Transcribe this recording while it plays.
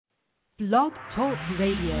Blog Talk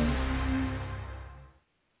Radio.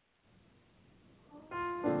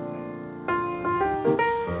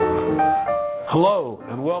 Hello,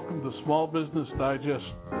 and welcome to Small Business Digest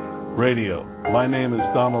Radio. My name is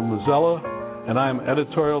Donald Mazzella, and I am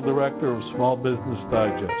Editorial Director of Small Business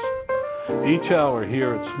Digest. Each hour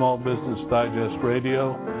here at Small Business Digest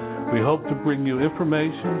Radio, we hope to bring you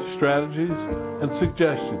information, strategies, and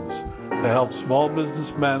suggestions to help small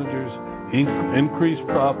business managers increase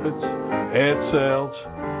profits, add sales,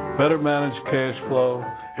 better manage cash flow,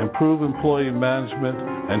 improve employee management,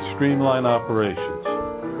 and streamline operations.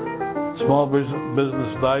 Small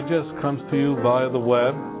Business Digest comes to you via the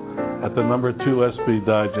web at the number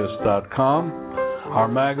 2sbdigest.com, our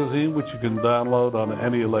magazine, which you can download on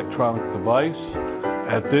any electronic device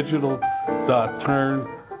at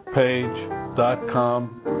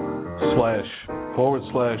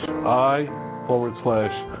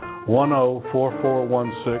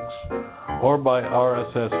or by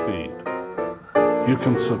RSS feed. You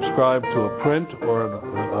can subscribe to a print or an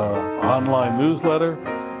online newsletter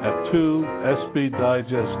at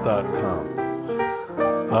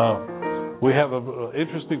 2sbdigest.com. We have an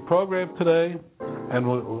interesting program today, and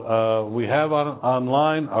we have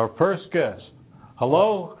online our first guest.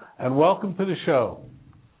 Hello, and welcome to the show.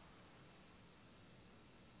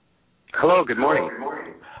 Hello, good morning.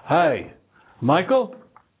 Hi. Michael?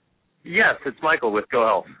 Yes, it's Michael with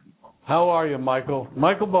GoHealth. How are you, Michael?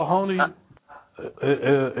 Michael Mahoney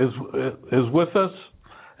is with us,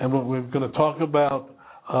 and we're going to talk about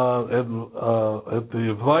the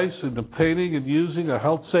advice in obtaining and using a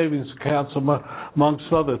health savings accounts,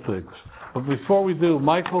 amongst other things. But before we do,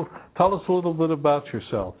 Michael, tell us a little bit about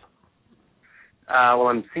yourself. Well,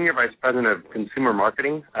 I'm Senior Vice President of Consumer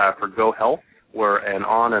Marketing for GoHealth. We're an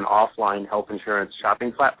on- and offline health insurance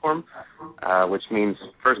shopping platform, which means,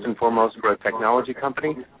 first and foremost, we're a technology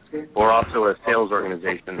company. We're also a sales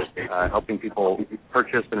organization helping people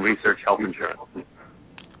purchase and research health insurance.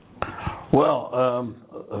 Well,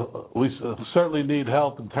 we certainly need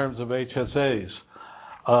help in terms of HSAs.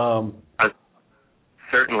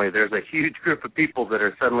 Certainly. There's a huge group of people that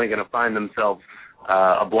are suddenly going to find themselves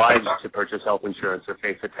obliged to purchase health insurance or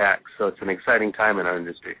face a tax, so it's an exciting time in our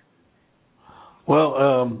industry. Well,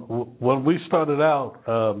 when we started out,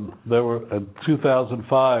 there were in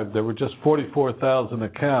 2005, there were just 44,000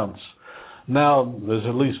 accounts. Now there's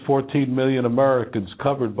at least 14 million Americans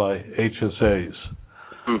covered by HSAs.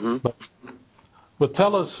 Mm-hmm. But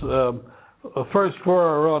tell us, first for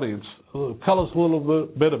our audience, tell us a little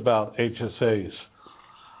bit about HSAs.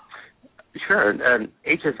 Sure. An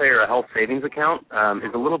HSA, or a health savings account,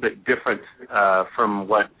 is a little bit different from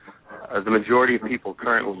what the majority of people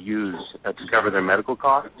currently use to cover their medical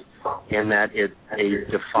costs, in that it's a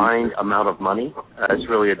defined amount of money. It's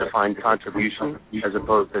really a defined contribution as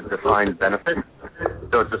opposed to defined benefit.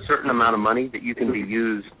 So it's a certain amount of money that you can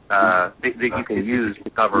use to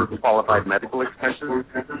cover qualified medical expenses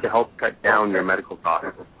to help cut down your medical costs.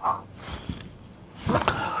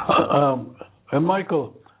 And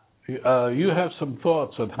Michael, you have some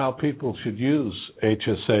thoughts on how people should use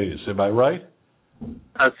HSAs. Am I right?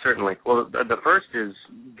 Certainly. Well, the first is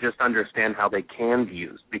just understand how they can be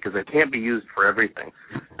used, because they can't be used for everything.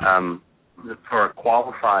 For a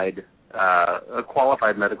qualified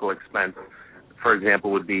medical expense, for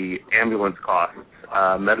example, would be ambulance costs,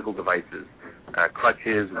 medical devices,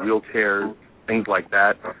 crutches, wheelchairs, things like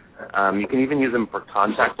that. You can even use them for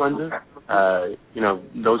contact lenses.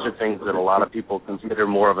 Those are things that a lot of people consider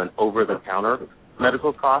more of an over-the-counter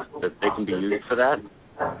medical cost, that they can be used for that.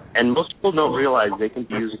 And most people don't realize they can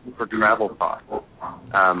be used for travel costs.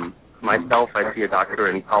 Myself, I see a doctor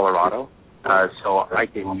in Colorado, so I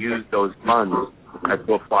can use those funds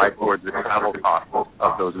to apply towards the travel costs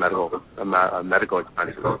of those medical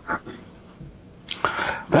expenses.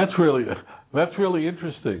 That's really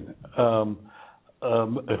interesting.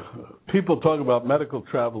 People talk about medical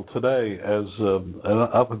travel today as an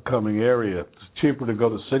up-and-coming area. It's cheaper to go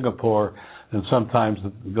to Singapore and sometimes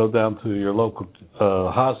go down to your local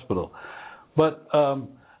hospital. But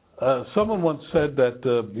someone once said that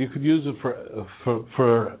you could use it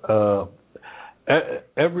for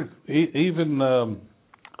every, even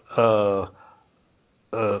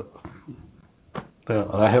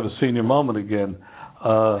I have a senior moment again.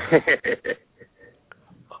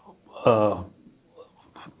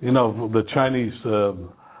 The Chinese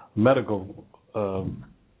medical.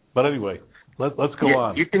 But anyway, let's go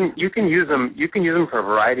on. You can use them. You can use them for a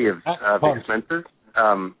variety of expenses.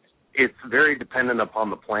 It's very dependent upon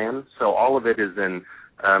the plan. So all of it is in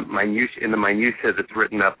the minutia that's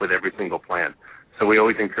written up with every single plan. So we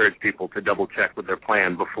always encourage people to double check with their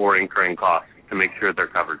plan before incurring costs to make sure they're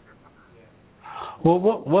covered. Well,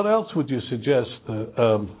 what else would you suggest?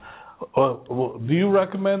 Do you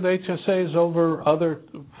recommend HSAs over other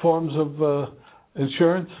forms of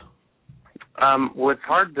insurance? Well, it's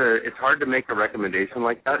hard to make a recommendation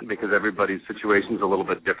like that because everybody's situation is a little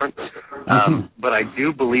bit different. But I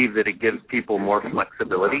do believe that it gives people more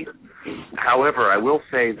flexibility. However, I will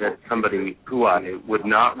say that somebody who I would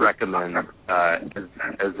not recommend as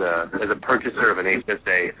a purchaser of an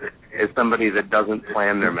HSA is somebody that doesn't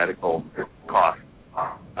plan their medical costs.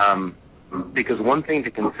 Because one thing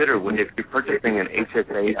to consider if you're purchasing an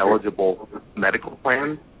HSA eligible medical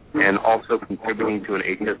plan and also contributing to an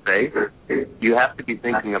HSA, you have to be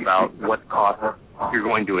thinking about what costs you're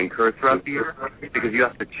going to incur throughout the year because you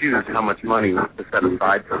have to choose how much money to set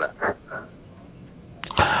aside for that.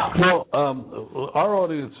 Well, our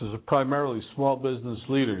audience is primarily small business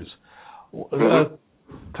leaders,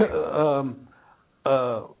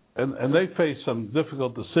 and they face some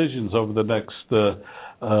difficult decisions over the next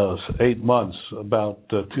 8 months about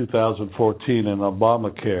 2014 and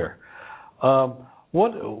Obamacare.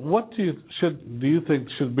 What do you think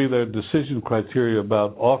should be their decision criteria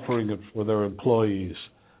about offering it for their employees,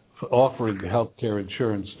 offering health care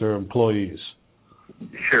insurance to their employees?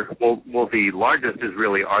 Sure. Well, the largest is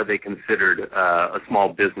really, are they considered a small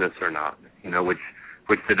business or not?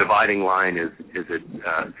 Which the dividing line is it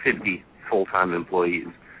 50 full-time employees?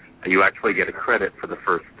 You actually get a credit for the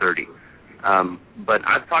first 30. But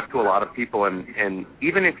I've talked to a lot of people, and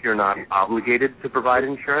even if you're not obligated to provide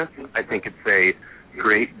insurance, I think it's a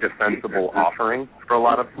great defensible offering for a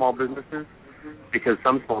lot of small businesses because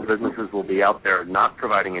some small businesses will be out there not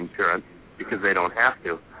providing insurance because they don't have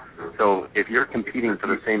to. So if you're competing for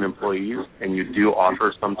the same employees and you do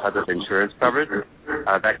offer some type of insurance coverage,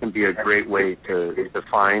 that can be a great way to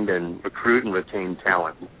find and recruit and retain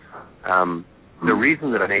talent. The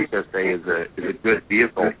reason that an HSA is a good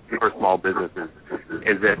vehicle for small businesses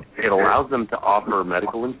is that it allows them to offer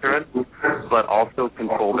medical insurance, but also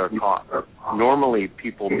control their costs. Normally,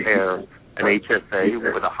 people pair an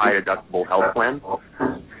HSA with a high deductible health plan.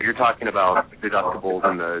 You're talking about deductibles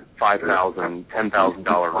in the $5,000,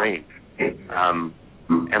 $10,000 range.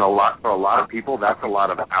 And for a lot of people, that's a lot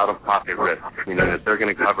of out-of-pocket risk, that they're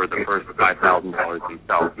going to cover the first $5,000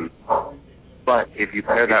 themselves. But if you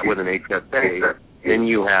pair that with an HSA, then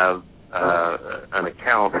you have an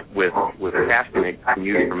account with cash in it you can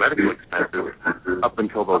use for medical expenses up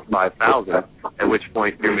until those $5,000, at which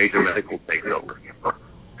point your major medical takes over.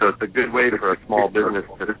 So it's a good way for a small business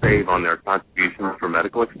to save on their contributions for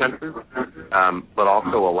medical expenses, but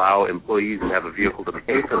also allow employees to have a vehicle to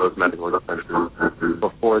pay for those medical expenses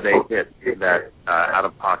before they hit that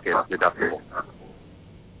out-of-pocket deductible.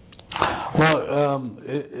 Well,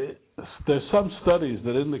 there's some studies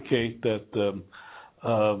that indicate that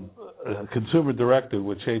consumer-directed,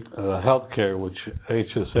 healthcare, which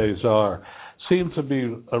HSAs are, seem to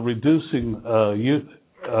be reducing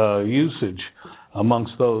usage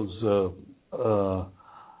amongst those who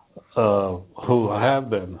have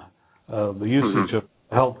been the usage of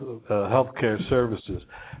healthcare services.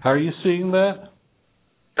 Are you seeing that?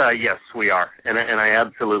 Yes, we are, and I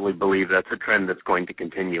absolutely believe that's a trend that's going to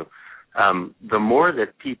continue. The more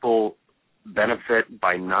that people benefit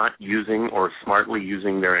by not using or smartly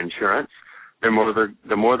using their insurance, the more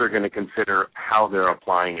they're going to consider how they're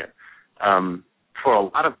applying it. For a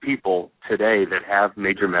lot of people today that have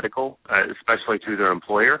major medical, especially through their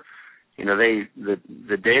employer,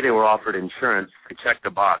 the day they were offered insurance, they checked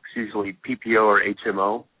a box, usually PPO or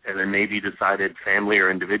HMO, and then maybe decided family or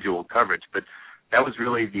individual coverage. But that was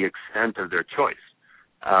really the extent of their choice.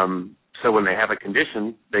 So when they have a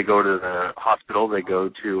condition, they go to the hospital, they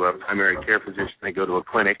go to a primary care physician, they go to a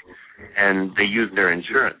clinic, and they use their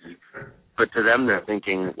insurance. But to them, they're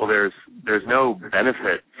thinking, well, there's no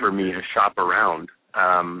benefit for me to shop around.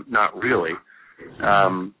 Not really.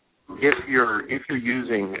 If you're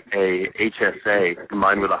using a HSA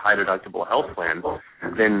combined with a high deductible health plan,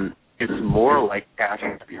 then it's more like cash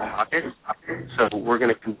in your pocket. So we're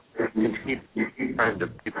going to continue to trend of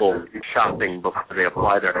people shopping before they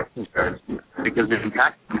apply their insurance because it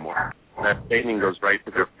impacts them more. That saving goes right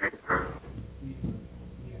to their pocket.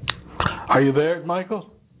 Are you there,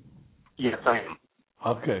 Michael? Yes, I am.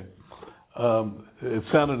 Okay. It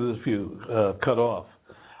sounded as if you cut off.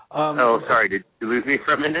 Sorry. Did you lose me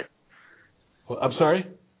for a minute? I'm sorry?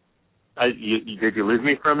 Did you lose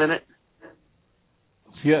me for a minute?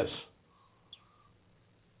 Yes.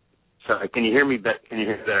 Sorry, can you hear me? Can you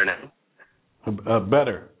hear me better now?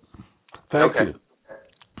 Better. Thank you.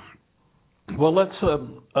 Well, let's.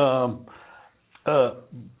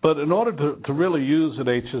 But in order to really use an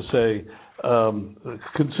HSA,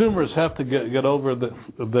 consumers have to get over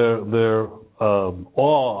their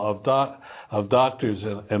awe of doctors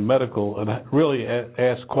and medical, and really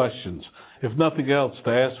ask questions. If nothing else, to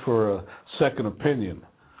ask for a second opinion.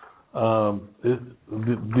 Do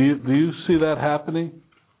you see that happening?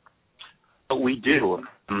 We do.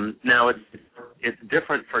 Now, it's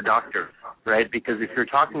different for doctors, right? Because if you're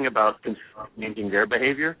talking about changing their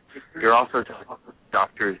behavior, you're also talking about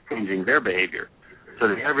doctors changing their behavior. So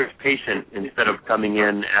the average patient, instead of coming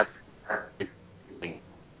in is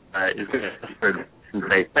going to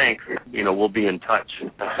say, thanks, we'll be in touch.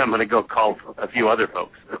 I'm going to go call a few other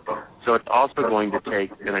folks. So it's also going to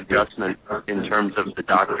take an adjustment in terms of the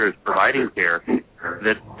doctors providing care,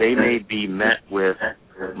 that they may be met with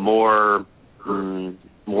more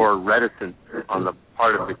reticence on the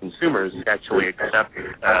part of the consumers to actually accept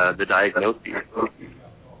the diagnosis.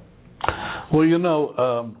 Well,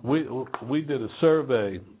 we did a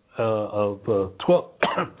survey of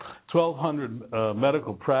 1,200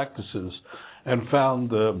 medical practices and found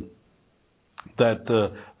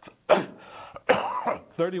that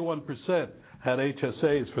 31% had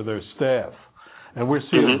HSAs for their staff, and we're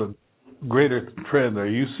seeing a greater trend. Are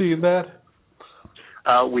you seeing that?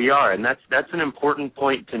 We are, and that's an important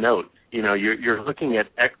point to note. You're looking at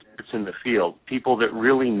experts in the field, people that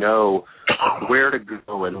really know where to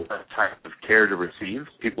go and what type of care to receive,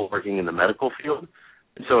 people working in the medical field.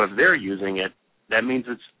 And so if they're using it, that means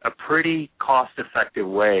it's a pretty cost-effective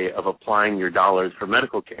way of applying your dollars for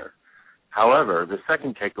medical care. However, the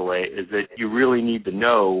second takeaway is that you really need to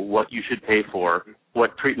know what you should pay for,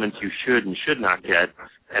 what treatments you should and should not get,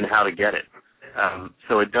 and how to get it.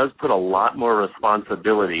 So it does put a lot more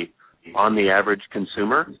responsibility on the average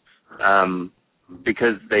consumer,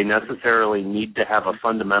 because they necessarily need to have a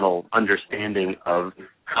fundamental understanding of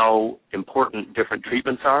how important different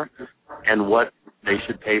treatments are and what they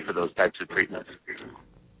should pay for those types of treatments.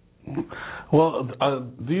 Well,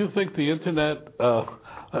 do you think the Internet,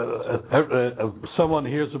 someone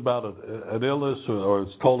hears about an illness or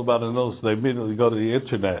is told about an illness, they immediately go to the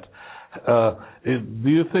Internet. Do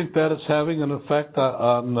you think that is having an effect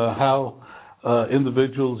on how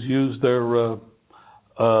individuals use their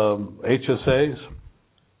HSAs?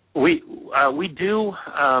 We do.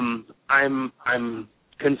 I'm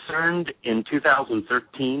concerned in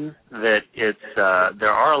 2013 that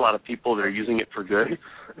there are a lot of people that are using it for good.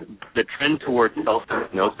 The trend towards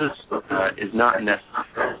self-diagnosis is not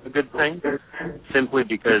necessarily a good thing, simply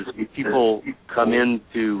because people come in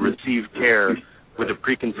to receive care with a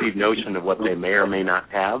preconceived notion of what they may or may not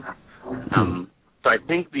have. So I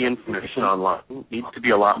think the information online needs to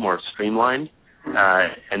be a lot more streamlined,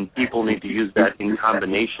 and people need to use that in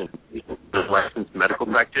combination with licensed medical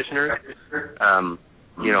practitioners.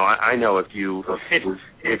 I know if you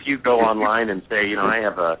go online and say, I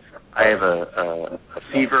have a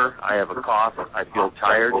fever, I have a cough, I feel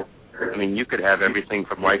tired. I mean, you could have everything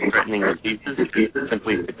from life-threatening diseases to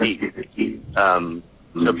simply fatigue.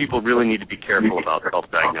 So people really need to be careful about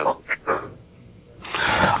self-diagnosis.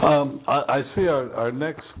 I see our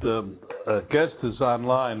next guest is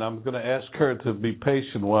online. I'm going to ask her to be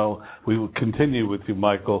patient while we will continue with you,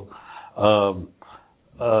 Michael, because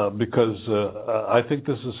I think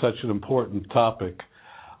this is such an important topic.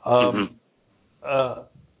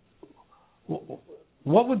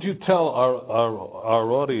 What would you tell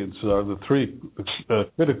our audience are the three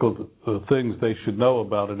critical things they should know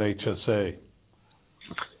about an HSA?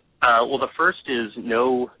 Well, the first is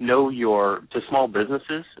to small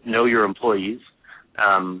businesses, know your employees.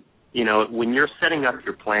 When you're setting up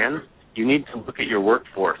your plan, you need to look at your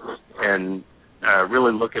workforce and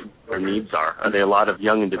really look at what their needs are. Are they a lot of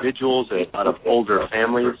young individuals? Are they a lot of older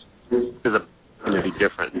families? Because it's going to be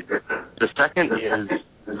different. The second is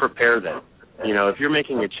prepare them. If you're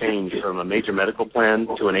making a change from a major medical plan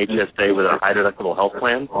to an HSA with a high deductible health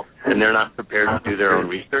plan, and they're not prepared to do their own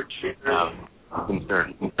research,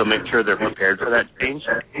 concern. So make sure they're prepared for that change.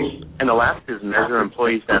 And the last is measure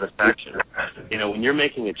employee satisfaction. When you're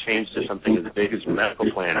making a change to something as big as your medical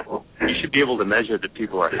plan, you should be able to measure that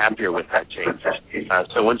people are happier with that change.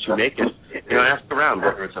 So once you make it, ask around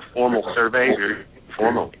whether it's a formal survey or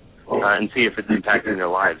informally, and see if it's impacting their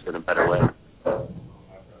lives in a better way.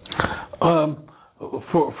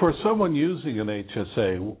 For someone using an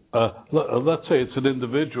HSA, let's say it's an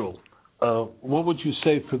individual, what would you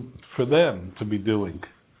say for them to be doing?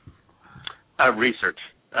 Research.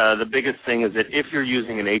 The biggest thing is that if you're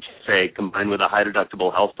using an HSA combined with a high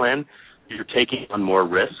deductible health plan, you're taking on more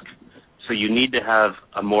risk. So you need to have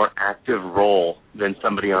a more active role than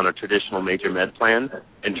somebody on a traditional major med plan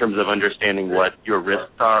in terms of understanding what your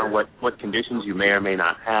risks are, what conditions you may or may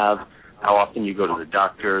not have, how often you go to the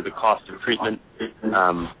doctor, the cost of treatment.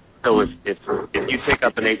 So if you take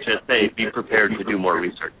up an HSA, be prepared to do more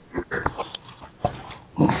research.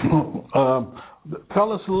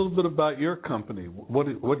 Tell us a little bit about your company,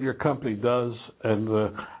 what your company does,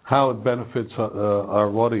 and how it benefits our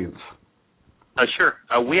audience. Sure.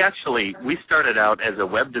 We started out as a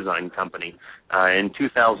web design company in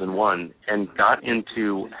 2001 and got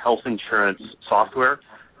into health insurance software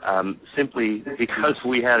simply because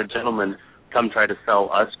we had a gentleman come try to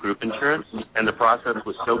sell us group insurance, and the process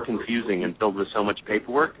was so confusing and filled with so much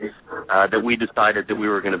paperwork that we decided that we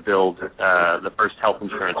were going to build the first health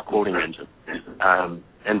insurance quoting engine.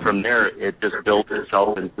 And from there, it just built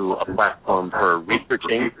itself into a platform for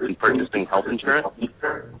researching and purchasing health insurance.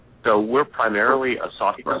 So we're primarily a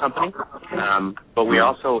software company, but we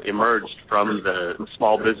also emerged from the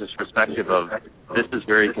small business perspective of this is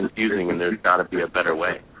very confusing and there's got to be a better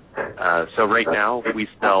way. So right now we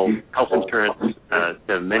sell health insurance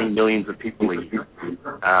to many millions of people a year,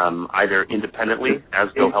 either independently as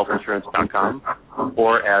GoHealthInsurance.com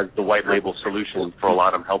or as the white label solution for a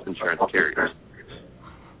lot of health insurance carriers.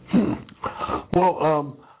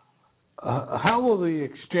 Well, how will the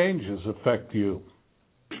exchanges affect you?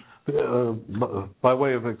 By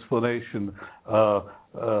way of explanation,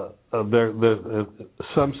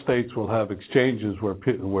 some states will have exchanges where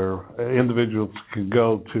individuals can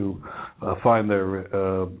go to find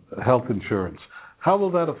their health insurance. How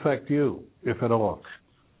will that affect you, if at all?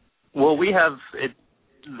 Well, we have it.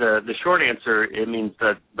 The short answer, it means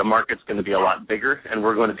that the market's going to be a lot bigger and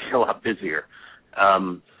we're going to be a lot busier.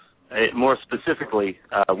 More specifically,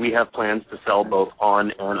 we have plans to sell both on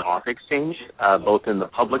and off exchange, both in the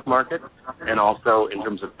public market and also in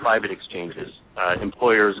terms of private exchanges.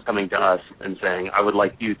 Employers coming to us and saying, I would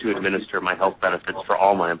like you to administer my health benefits for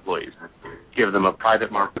all my employees. Give them a private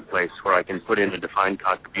marketplace where I can put in a defined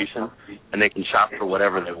contribution and they can shop for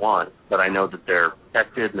whatever they want, but I know that they're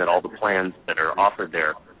protected and that all the plans that are offered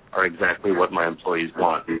there are exactly what my employees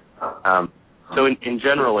want. So in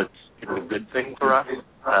general, it's a good thing for us.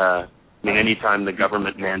 Anytime the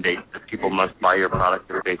government mandates that people must buy your product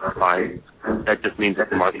or face a fine, that just means that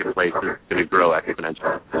the marketplace is going to grow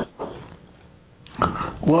exponentially.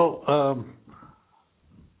 Well,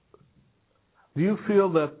 do you feel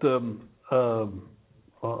that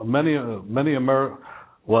many Americans,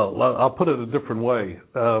 well, I'll put it a different way.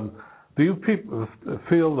 Do you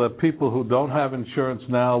feel that people who don't have insurance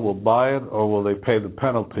now will buy it, or will they pay the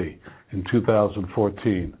penalty in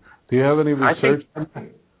 2014? Do you have any research?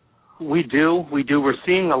 We do. We're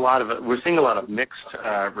seeing a lot of mixed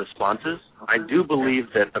responses. I do believe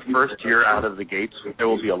that the first year out of the gates, there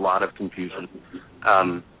will be a lot of confusion.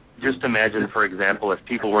 Just imagine, for example, if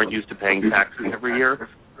people weren't used to paying taxes every year,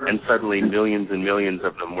 and suddenly millions and millions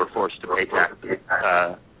of them were forced to pay taxes.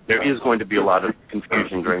 There is going to be a lot of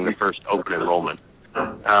confusion during the first open enrollment.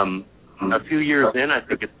 A few years in, I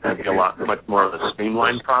think it's going to be much more of a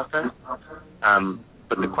streamlined process.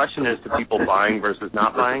 But the question is, to people buying versus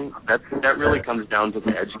not buying, that really comes down to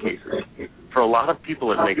the edge cases. For a lot of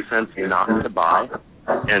people, it makes sense not to buy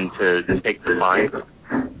and to take the fine.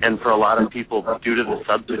 And for a lot of people, due to the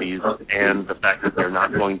subsidies and the fact that they're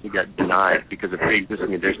not going to get denied because of pre-existing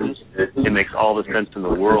conditions, it makes all the sense in the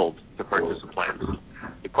world to purchase a plan.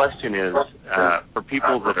 The question is, for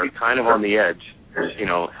people that are kind of on the edge,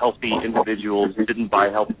 healthy individuals who didn't buy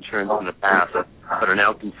health insurance in the past but are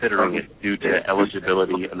now considering it due to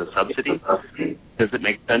eligibility and the subsidy, does it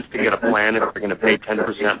make sense to get a plan if they're going to pay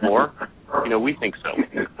 10% more? We think so.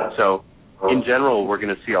 So in general, we're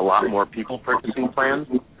going to see a lot more people purchasing plans.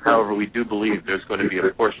 However, we do believe there's going to be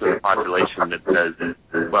a portion of the population that says,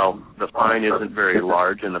 well, the fine isn't very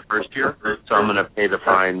large in the first year, so I'm going to pay the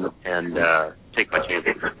fine and take my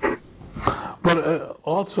chances. But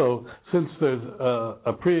also, since there's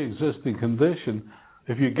a pre-existing condition,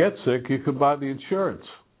 if you get sick, you can buy the insurance.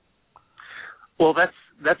 Well,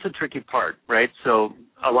 that's a tricky part, right? So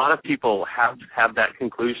a lot of people have that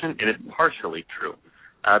conclusion, and it's partially true.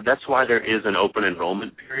 That's why there is an open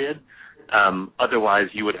enrollment period. Otherwise,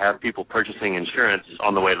 you would have people purchasing insurance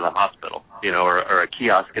on the way to the hospital, or a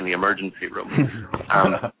kiosk in the emergency room.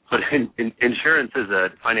 But insurance is a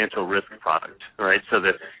financial risk product, right? So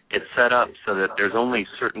that it's set up so that there's only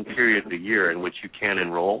certain periods of the year in which you can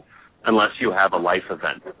enroll, unless you have a life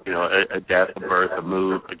event, a death, a birth, a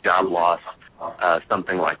move, a job loss,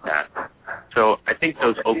 something like that. So I think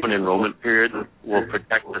those open enrollment periods will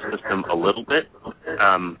protect the system a little bit.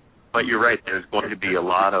 But you're right, there's going to be a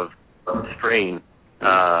lot of strain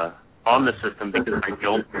on the system because I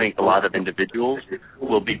don't think a lot of individuals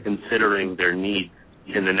will be considering their needs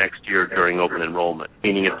in the next year during open enrollment,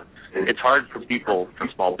 meaning it's hard for people, for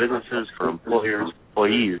small businesses, for employers,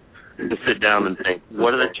 employees, to sit down and think,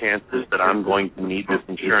 what are the chances that I'm going to need this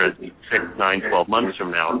insurance 6, 9, 12 months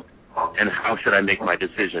from now, and how should I make my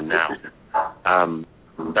decision now?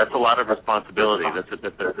 That's a lot of responsibility. That's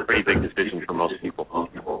a pretty big decision for most people.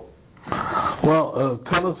 Well,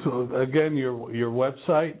 tell us again your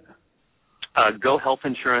website.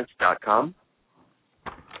 GoHealthInsurance.com.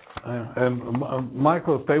 And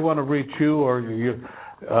Michael, if they want to reach you or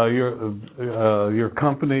your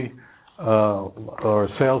company or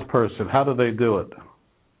salesperson, how do they do it?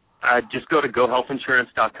 Just go to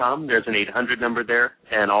GoHealthInsurance.com. There's an 800 number there,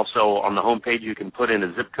 and also on the homepage you can put in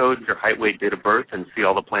a zip code, your height, weight, date of birth, and see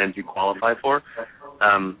all the plans you qualify for.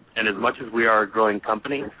 And as much as we are a growing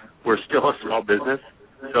company, we're still a small business.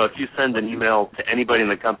 So if you send an email to anybody in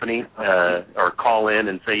the company or call in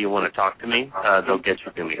and say you want to talk to me, they'll get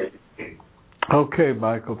you to me. Okay,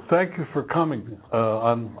 Michael. Thank you for coming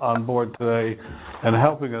on board today and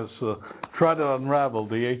helping us try to unravel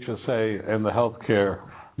the HSA and the healthcare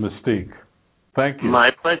mystique. Thank you.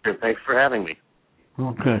 My pleasure. Thanks for having me.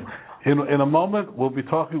 Okay. In a moment, we'll be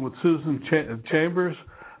talking with Susan Chambers,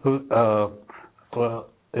 who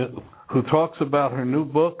talks about her new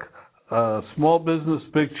book, Small Business,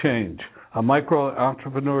 Big Change, a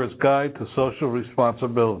Microentrepreneur's Guide to Social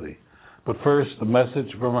Responsibility. But first, a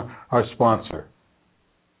message from our sponsor.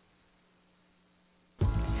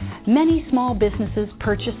 Many small businesses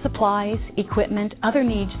purchase supplies, equipment, other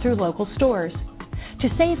needs through local stores. To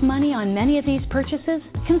save money on many of these purchases,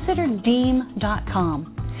 consider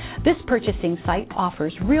Deem.com. This purchasing site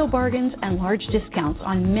offers real bargains and large discounts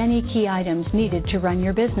on many key items needed to run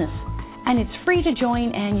your business. And it's free to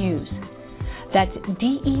join and use. That's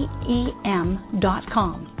DEEM.com.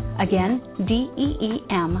 Again,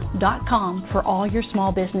 DEEM.com for all your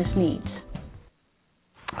small business needs.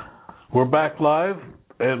 We're back live,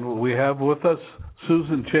 and we have with us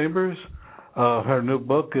Susan Chambers. Her new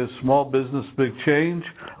book is Small Business, Big Change,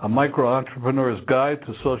 a Microentrepreneur's Guide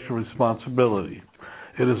to Social Responsibility.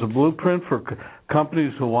 It is a blueprint for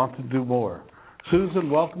companies who want to do more. Susan,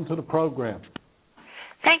 welcome to the program.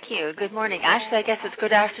 Thank you. Good morning. Actually, I guess it's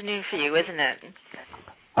good afternoon for you, isn't it?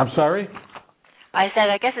 I'm sorry? I said,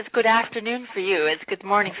 I guess it's good afternoon for you. It's good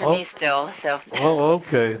morning for me still. So. Oh,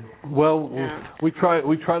 okay. Well, yeah. we try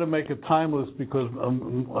to make it timeless because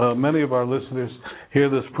many of our listeners hear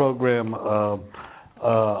this program on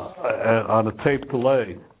a tape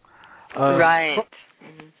delay. Right.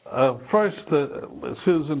 First,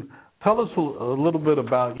 Susan, tell us a little bit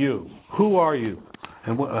about you. Who are you,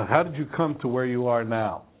 and how did you come to where you are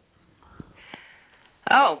now?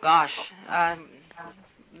 Oh gosh.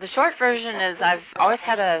 The short version is I've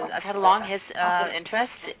had a long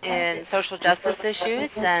interest in social justice issues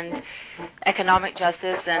and economic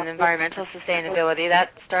justice and environmental sustainability. That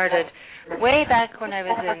started way back when I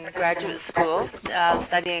was in graduate school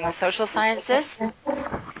studying social sciences,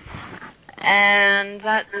 and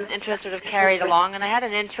that interest sort of carried along. And I had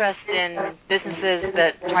an interest in businesses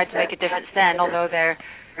that tried to make a difference then, although there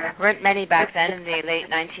weren't many back then in the late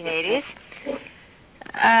 1980s.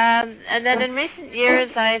 And then in recent years,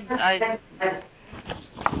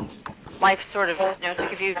 life sort of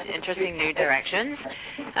took a few interesting new directions.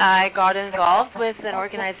 I got involved with an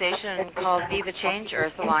organization called Be the Change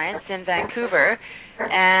Earth Alliance in Vancouver,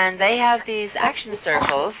 and they have these action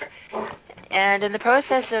circles. And in the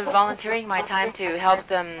process of volunteering my time to help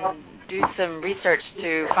them do some research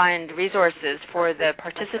to find resources for the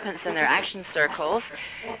participants in their action circles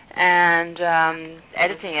and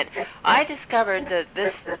editing it, I discovered that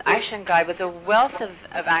this action guide was a wealth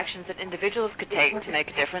of actions that individuals could take to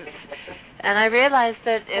make a difference. And I realized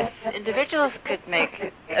that if individuals could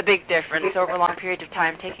make a big difference over a long period of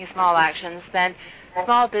time taking small actions, then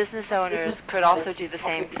small business owners could also do the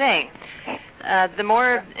same thing. The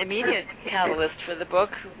more immediate catalyst for the book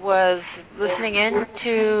was listening in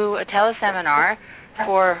to a teleseminar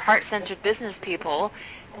for heart-centered business people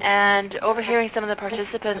and overhearing some of the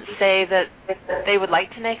participants say that they would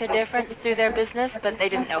like to make a difference through their business, but they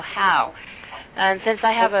didn't know how. And since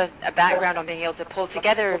I have a background on being able to pull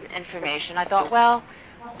together information, I thought, well,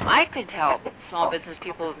 I could help small business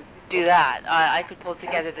people do that. I could pull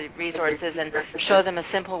together the resources and show them a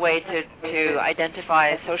simple way to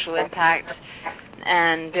identify social impact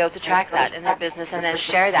and be able to track that in their business and then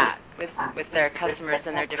share that with their customers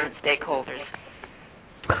and their different stakeholders.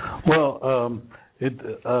 Well,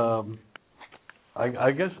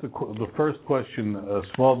 I guess the first question,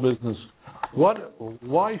 small business,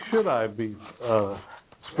 why should I be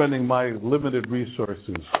spending my limited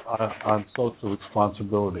resources on social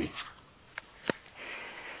responsibility?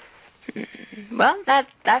 Well,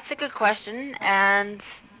 that's a good question, and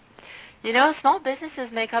Small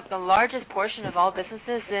businesses make up the largest portion of all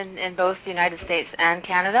businesses in both the United States and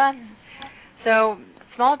Canada. So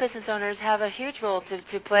small business owners have a huge role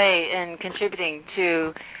to play in contributing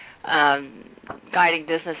to guiding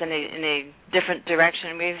business in a different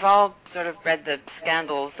direction. We've all sort of read the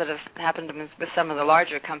scandals that have happened with some of the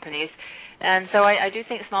larger companies. And so I do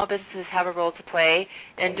think small businesses have a role to play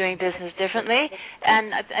in doing business differently.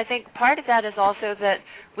 And I think part of that is also that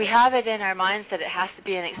we have it in our minds that it has to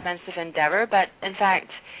be an expensive endeavor, but in fact,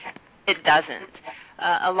 it doesn't.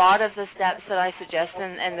 A lot of the steps that I suggest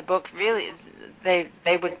in the book really,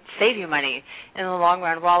 they would save you money in the long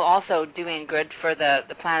run while also doing good for the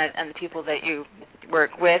planet and the people that you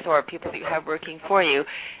work with or people that you have working for you.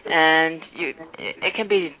 And it can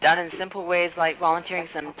be done in simple ways like volunteering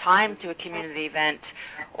some time to a community event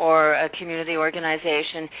or a community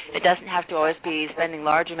organization. It doesn't have to always be spending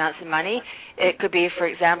large amounts of money. It could be, for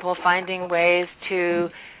example, finding ways to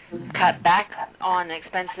cut back on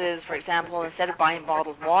expenses. For example, instead of buying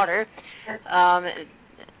bottled water,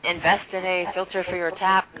 invest in a filter for your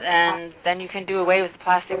tap, and then you can do away with the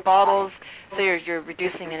plastic bottles, so you're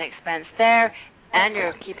reducing an expense there, and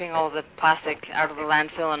you're keeping all the plastic out of the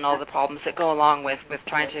landfill and all the problems that go along with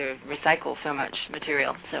trying to recycle so much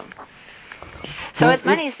material. So it's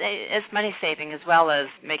money saving as well as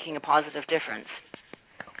making a positive difference.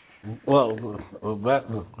 Well,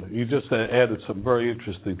 you just added some very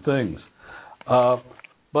interesting things.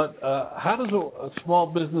 But how does a small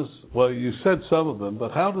business, well, you said some of them,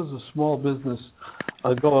 but how does a small business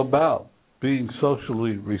go about being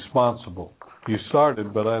socially responsible? You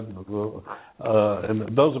started, but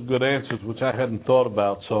and those are good answers, which I hadn't thought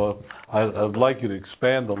about, so I'd like you to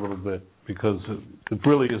expand a little bit, because it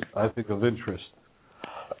really is, I think, of interest.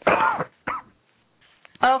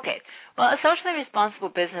 Okay. Well, a socially responsible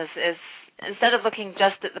business is, instead of looking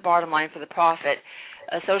just at the bottom line for the profit,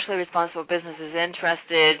 a socially responsible business is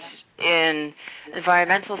interested in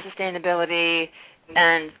environmental sustainability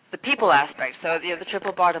and the people aspect. So the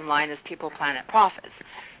triple bottom line is people, planet, profits.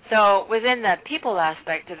 So within the people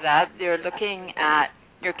aspect of that, you're looking at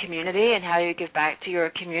your community and how you give back to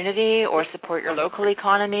your community or support your local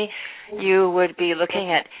economy. You would be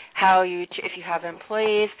looking at how you, if you have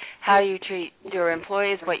employees, how you treat your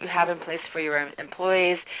employees, what you have in place for your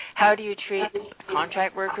employees, how do you treat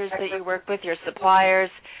contract workers that you work with, your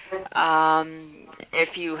suppliers. If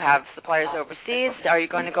you have suppliers overseas, are you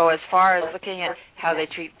going to go as far as looking at how they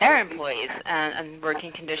treat their employees and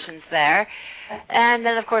working conditions there? And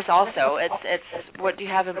then, of course, also, it's what do you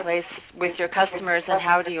have in place with your customers and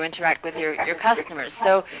how do you interact with your customers?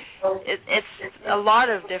 So it's a lot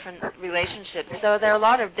of different relationships. So there are a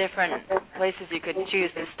lot of different places you could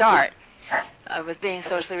choose to start with being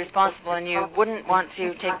socially responsible, and you wouldn't want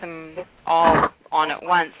to take them all on at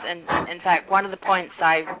once. And in fact, one of the points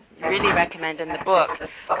I really recommend in the book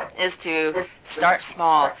is to start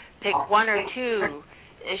small. Pick one or two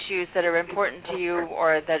issues that are important to you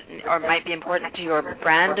or might be important to your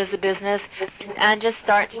brand as a business, and just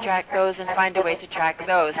start to track those and find a way to track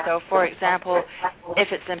those. So, for example, if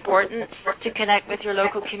it's important to connect with your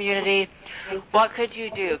local community, what could you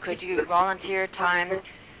do? Could you volunteer time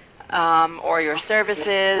or your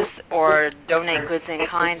services or donate goods in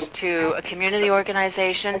kind to a community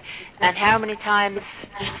organization, and how many times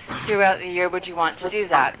throughout the year would you want to do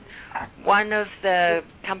that? One of the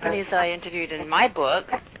companies that I interviewed in my book,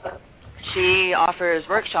 she offers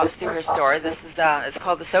workshops through her store. This is it's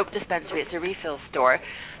called the Soap Dispensary. It's a refill store.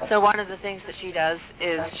 So one of the things that she does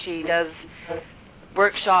is she does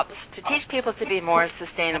workshops to teach people to be more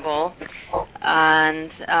sustainable, and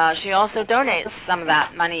she also donates some of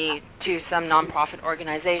that money to some nonprofit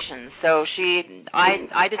organizations. So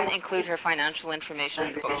I didn't include her financial information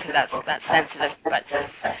in the book because that's sensitive, but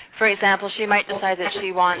for example, she might decide that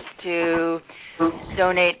she wants to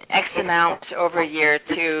donate X amount over a year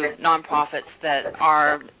to nonprofits that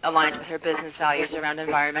are aligned with her business values around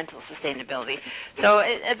environmental sustainability. So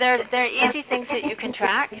they're easy things that you can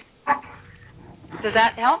track. Does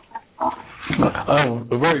that help?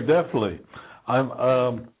 Very definitely. I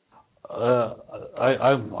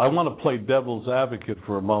want to play devil's advocate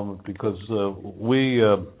for a moment, because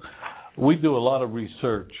we do a lot of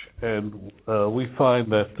research, and we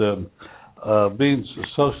find that being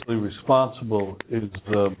socially responsible is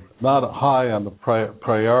not high on the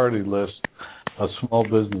priority list of small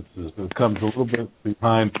businesses. It comes a little bit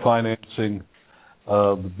behind financing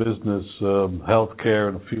the business, healthcare,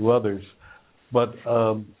 and a few others. But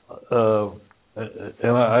and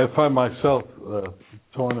I find myself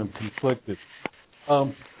torn and conflicted.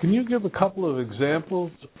 Can you give a couple of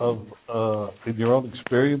examples of, in your own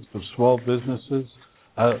experience, of small businesses?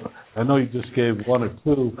 I know you just gave one or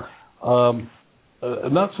two,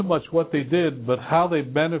 not so much what they did, but how they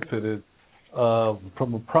benefited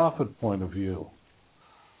from a profit point of view.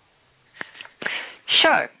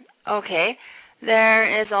 Sure. Okay.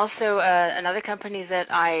 There is also another company that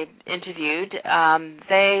I interviewed.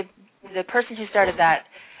 The person who started that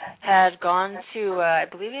had gone to, I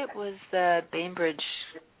believe it was the Bainbridge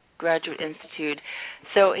Graduate Institute.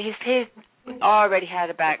 So he already had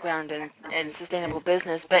a background in sustainable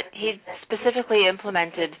business, but he specifically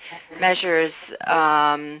implemented measures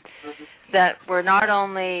that were not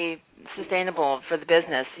only sustainable for the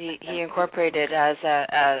business. He incorporated as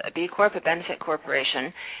a B Corp, a benefit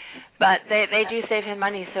corporation, but they do save him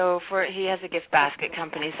money. So he has a gift basket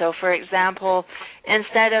company. So, for example,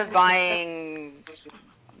 instead of buying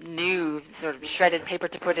new sort of shredded paper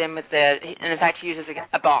to put in with and in fact he uses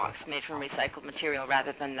a box made from recycled material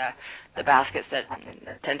rather than the baskets that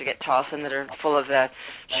tend to get tossed and that are full of the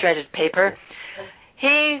shredded paper.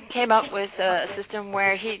 He came up with a system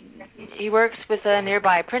where he works with a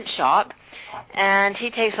nearby print shop, and he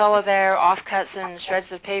takes all of their offcuts and shreds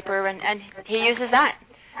of paper, and he uses that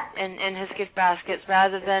in his gift baskets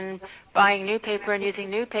rather than buying new paper and using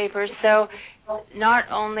new paper. So not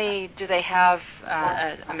only do they have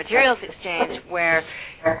a materials exchange where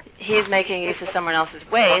he's making use of someone else's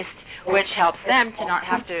waste, which helps them to not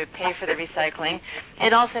have to pay for the recycling,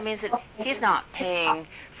 it also means that he's not paying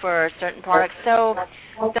for certain products. So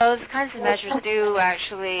those kinds of measures do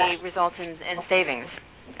actually result in savings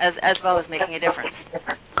as well as making a difference.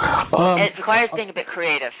 It requires being a bit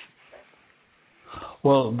creative.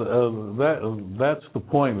 Well, that's the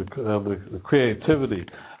point of the creativity.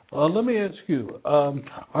 Let me ask you,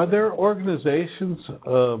 are there organizations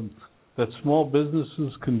that small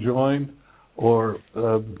businesses can join or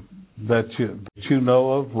that you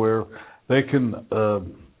know of where they can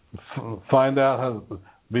find out how,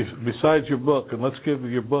 besides your book, and let's give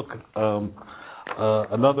your book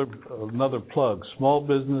another plug, Small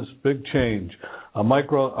Business, Big Change, a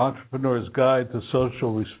Microentrepreneur's Guide to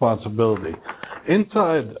Social Responsibility.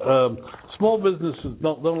 Inside, small businesses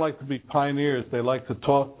don't like to be pioneers. They like to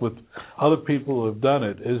talk with other people who have done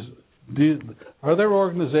it. Are there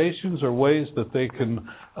organizations or ways that they can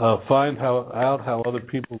find out how other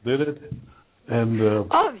people did it? And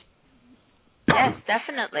yes,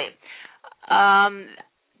 definitely.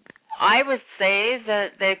 I would say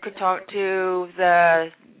that they could talk to the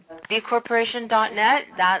bcorporation.net.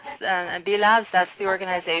 That's B Labs. That's the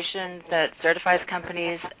organization that certifies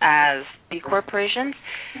companies as B corporations.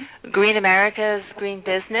 Green America's Green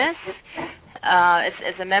Business.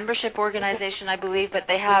 It's a membership organization, I believe, but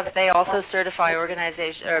they also certify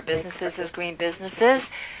businesses as green businesses.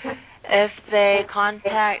 If they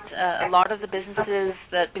contact a lot of the businesses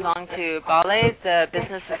that belong to BALE, the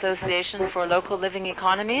Business Association for Local Living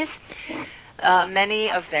Economies, many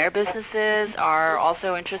of their businesses are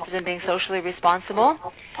also interested in being socially responsible.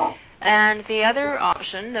 And the other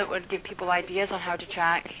option that would give people ideas on how to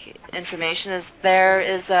track information is there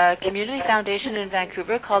is a community foundation in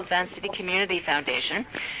Vancouver called Van City Community Foundation.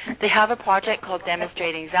 They have a project called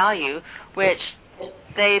Demonstrating Value, which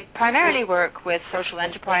they primarily work with social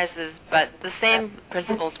enterprises, but the same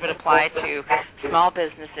principles would apply to small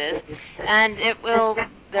businesses. And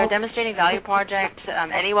their Demonstrating Value project,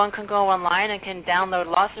 anyone can go online and can download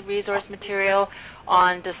lots of resource material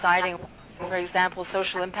on deciding, for example,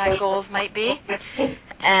 social impact goals might be,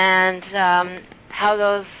 and how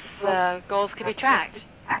those goals could be tracked.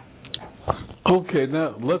 Okay,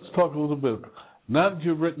 now let's talk a little bit. Now that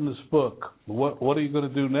you've written this book, what are you going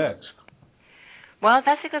to do next? Well,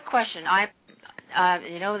 that's a good question.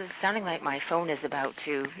 It's sounding like my phone is about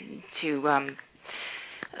to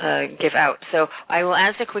give out. So I will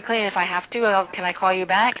answer quickly, and if I have to, can I call you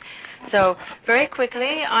back? So very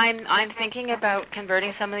quickly, I'm thinking about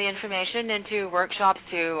converting some of the information into workshops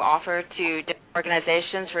to offer to different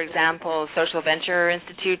organizations, for example, Social Venture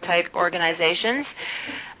Institute type organizations.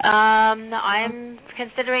 I'm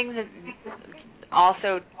considering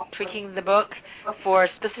also tweaking the book for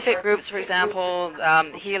specific groups, for example,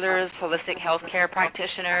 healers, holistic healthcare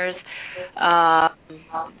practitioners,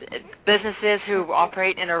 businesses who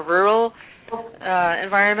operate in a rural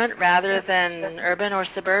environment rather than urban or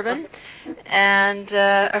suburban. And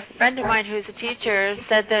a friend of mine who's a teacher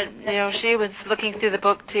said that she was looking through the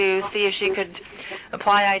book to see if she could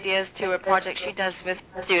apply ideas to a project she does with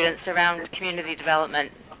students around community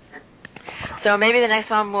development. So maybe the next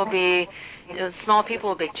one will be small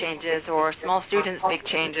people, big changes, or small students, big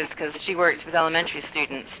changes, because she works with elementary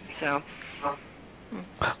students. So,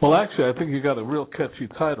 well, actually, I think you got a real catchy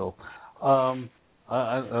title. I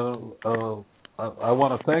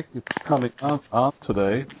want to thank you for coming on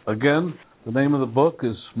today. Again, The name of the book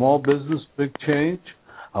is Small Business, Big Change,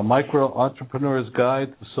 a Microentrepreneur's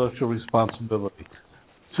Guide to Social Responsibility.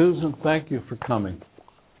 Susan, thank you for coming.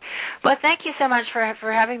 Well, thank you so much for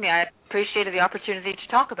having me. I appreciated the opportunity to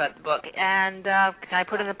talk about the book. And can I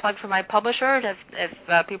put in a plug for my publisher? If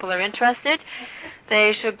people are interested,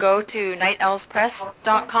 they should go to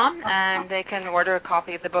nightowlspress.com and they can order a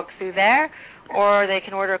copy of the book through there, or they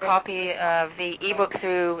can order a copy of the ebook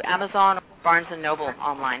through Amazon or Barnes & Noble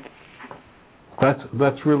online.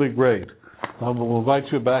 That's really great. We'll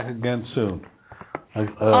invite you back again soon.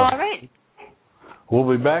 All right. We'll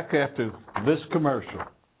be back after this commercial.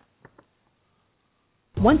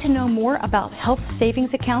 Want to know more about health savings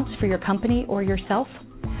accounts for your company or yourself?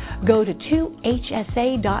 Go to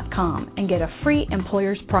 2hsa.com and get a free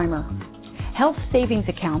employer's primer. Health savings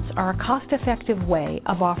accounts are a cost-effective way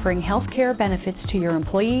of offering health care benefits to your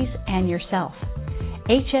employees and yourself.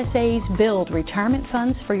 HSAs build retirement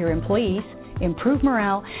funds for your employees, improve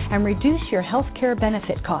morale, and reduce your health care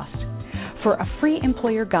benefit cost. For a free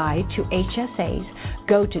employer guide to HSAs,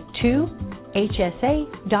 go to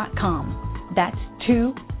 2hsa.com. That's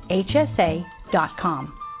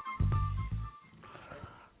 2hsa.com.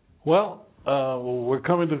 Well, we're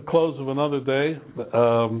coming to the close of another day.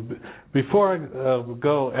 Before I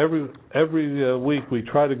go, every week we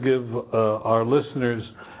try to give our listeners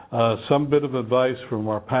some bit of advice from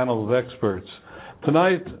our panel of experts.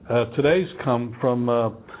 Today's come from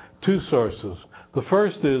two sources. The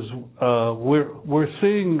first is we're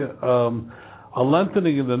seeing a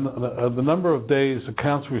lengthening in the number of days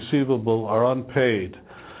accounts receivable are unpaid.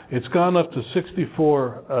 It's gone up to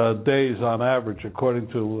 64 days on average, according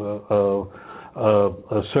to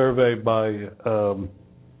a survey by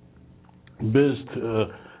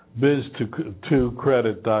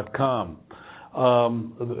biz2credit.com.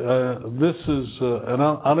 This is an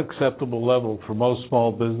unacceptable level for most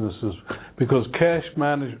small businesses because cash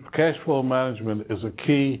flow management is a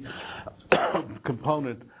key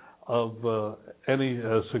component of any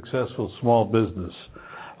successful small business.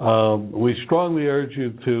 We strongly urge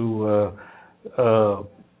you to,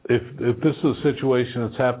 if this is a situation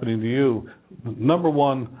that's happening to you, number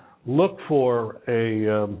one, look for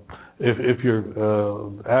if your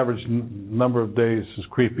average number of days is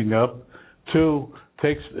creeping up. Two,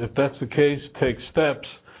 if that's the case, take steps.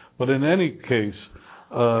 But in any case,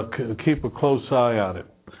 keep a close eye on it.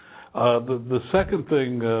 The second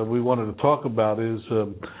thing we wanted to talk about is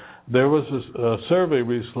there was a survey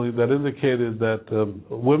recently that indicated that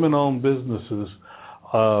women-owned businesses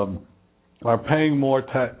are paying more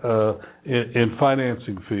in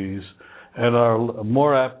financing fees and are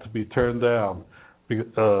more apt to be turned down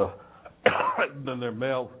than their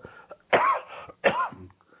male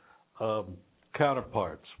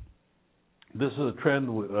counterparts. This is a trend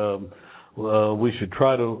we should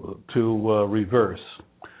try to reverse.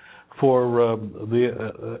 For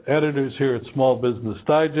the editors here at Small Business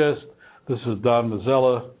Digest, this is Don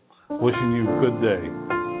Mazzella wishing you a good day.